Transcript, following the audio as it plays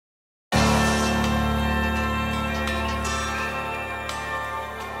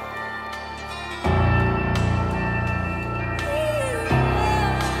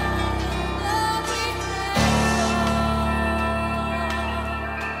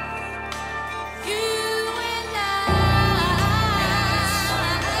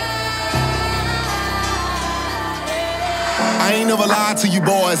I ain't never lied to you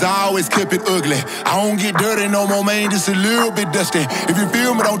boys, I always kept it ugly. I don't get dirty no more, man, just a little bit dusty. If you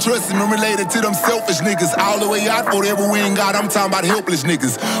feel me, don't trust me, I'm related to them selfish niggas. All the way out for every win God, I'm talking about helpless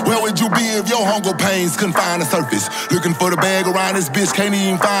niggas. Where would you be if your hunger pains couldn't find a surface? Looking for the bag around this bitch, can't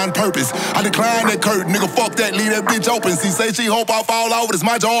even find purpose. I decline that curtain, nigga, fuck that, leave that bitch open. See, say she hope I fall over, it's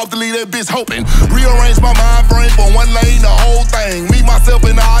my job to leave that bitch hoping. Rearrange my mind frame for one lane, the whole thing. Me, myself,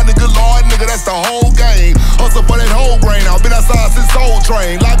 and I, nigga, Lord, nigga, that's the whole game. Hustle for that whole grain, I've been outside since Soul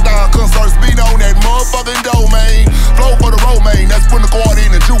Train. Lockdown concerts, beat on that motherfucking domain. Flow for the romaine, that's putting the quarter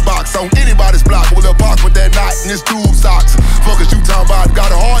in the jukebox. On anybody's block, with a box with that knot in his tube socks. Fuck is you talking about?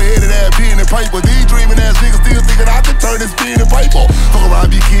 Got a hard-headed ass pen and paper. These dreaming ass niggas still thinking I can turn this pen to paper. Fuck around,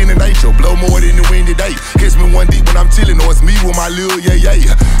 be kidding in nature, blow more than the windy day. Catch me one deep when I'm chillin', or it's me with my lil' yeah.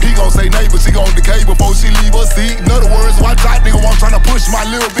 He gon' say neighbor, she gon' decay before she leave her seat. In other words, watch out, nigga, I'm tryna push my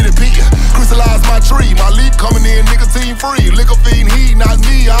little bitty pea. Crystallize my tree, my leaf coming in, nigga team free. Liquor fiend, he, not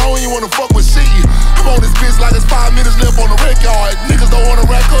me, I don't even wanna fuck with she. I'm on this bitch like it's 5 minutes left on the rec yard. Niggas don't wanna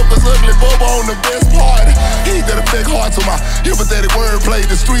rack up, cause ugly Bubba on the best part. He did a big heart to my empathetic wordplay.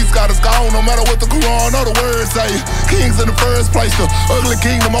 The streets got us gone, no matter what the Quran or the words say. Kings in the first place, the ugly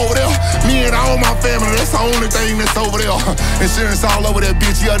kingdom over there. Me and all my family, that's the only thing that's over there. Insurance all over that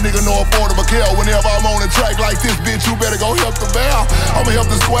bitch, yeah, nigga, no affordable care. Whenever I'm on a track like this, bitch, you better go help the bear. I'ma help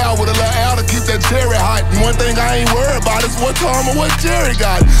the square with a little L to keep that cherry hot. And one thing I ain't worried about is what Tom or what Jerry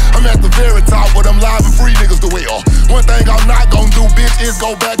got. I'm at the very top, but I'm live and free niggas to well. One thing I'm not gonna do, bitch, is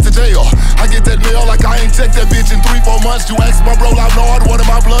go back to jail. I get that mail like I ain't checked that bitch in 3-4 months. You ask my bro out north, one of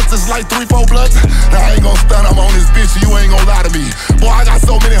my blunts is like 3-4 blunts. Now I ain't gon' stun, I'm on this bitch, you ain't gon' lie to me. Boy, I got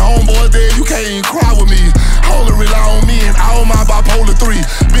so many homeboys there, you can't even cry with me. I only rely on me and all my bipolar 3.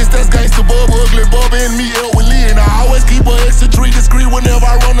 Bitch, that's gangsta Bubba, ugly Bubba, and me, L with Lee. And I always keep a extra tree discreet whenever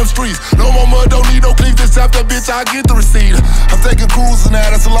I run them streets. No more mud, don't need no cleave, just tap that bitch, I get the receipt. I'm taking cruises now,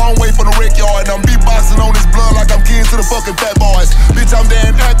 that's a long way from the wreck yard. And I'm beatboxing on this blood like I'm kids to the fucking fat boys. Bitch, I'm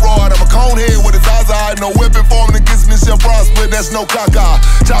Dan Aykroyd, I'm a conehead with a Zaza. No weapon forming against me shall prosper, that's no caca.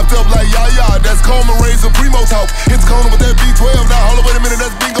 Chopped up like yaya, that's Coleman Razor Primo talk. Hits Conan with that B12, now hold on, wait a minute,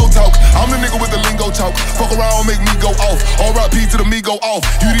 that's bingo talk. I'm the nigga with the lingo talk. Fuck around, make me go off. R.I.P. to the me go off.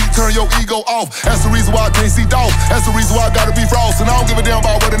 You need to turn your ego off. That's the reason why I can't see dog. That's the reason why I gotta be frost. And I don't give a damn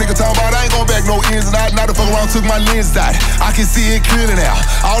about what a nigga talking about. I ain't going back no ins and out. Now the fuck around took my lens out. I can see it clearly now.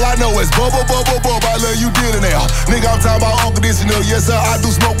 All I know is Bubba, Bubba, Bubba, I love you dealing now. Nigga, I'm talking about unconditional. Yes, sir, I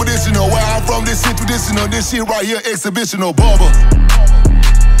do smoke medicinal. Where I'm from, this shit traditional. This shit right here, exhibitional. Bubba.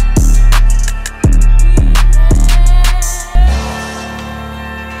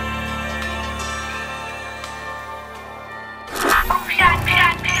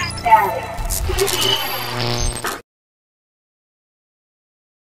 Shot,